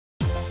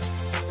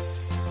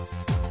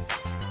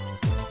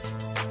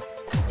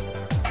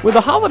With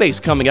the holidays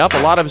coming up,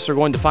 a lot of us are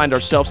going to find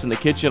ourselves in the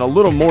kitchen a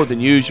little more than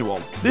usual.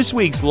 This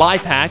week's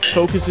Life Hacks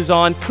focuses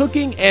on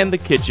cooking and the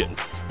kitchen.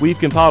 We've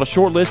compiled a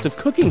short list of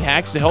cooking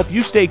hacks to help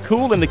you stay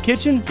cool in the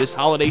kitchen this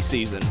holiday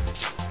season.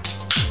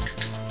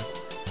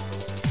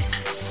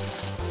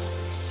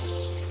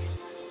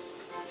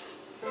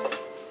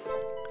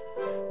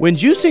 When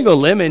juicing a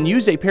lemon,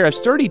 use a pair of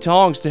sturdy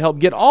tongs to help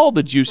get all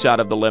the juice out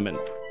of the lemon.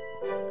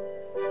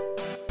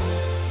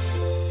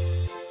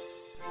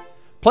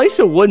 Place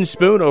a wooden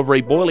spoon over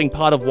a boiling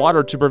pot of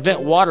water to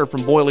prevent water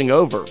from boiling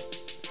over.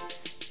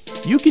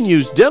 You can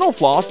use dental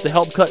floss to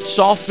help cut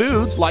soft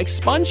foods like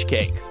sponge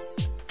cake.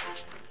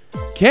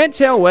 Can't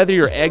tell whether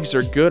your eggs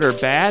are good or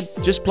bad?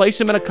 Just place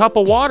them in a cup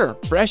of water.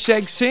 Fresh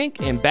eggs sink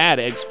and bad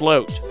eggs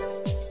float.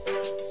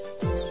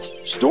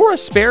 Store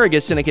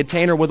asparagus in a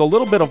container with a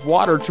little bit of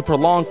water to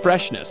prolong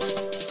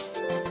freshness.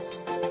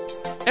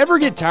 Ever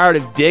get tired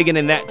of digging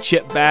in that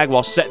chip bag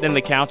while sitting in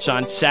the couch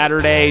on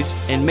Saturdays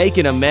and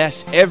making a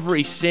mess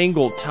every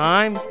single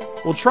time?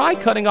 Well, try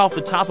cutting off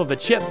the top of a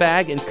chip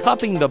bag and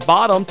cupping the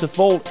bottom to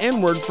fold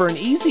inward for an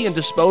easy and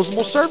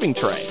disposable serving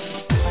tray.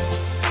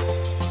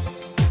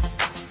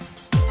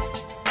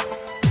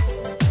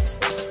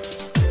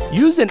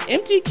 Use an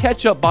empty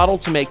ketchup bottle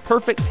to make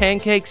perfect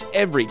pancakes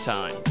every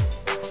time.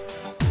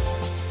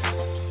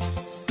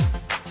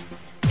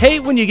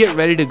 Hate when you get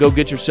ready to go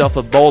get yourself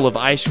a bowl of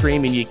ice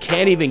cream and you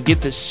can't even get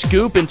the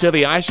scoop into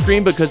the ice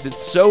cream because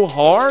it's so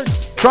hard?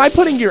 Try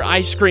putting your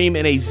ice cream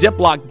in a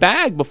Ziploc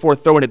bag before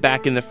throwing it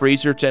back in the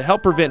freezer to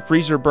help prevent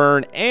freezer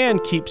burn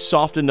and keep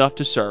soft enough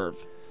to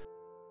serve.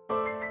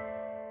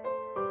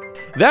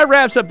 That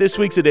wraps up this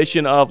week's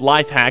edition of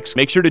Life Hacks.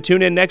 Make sure to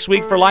tune in next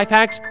week for Life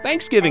Hacks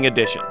Thanksgiving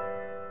edition.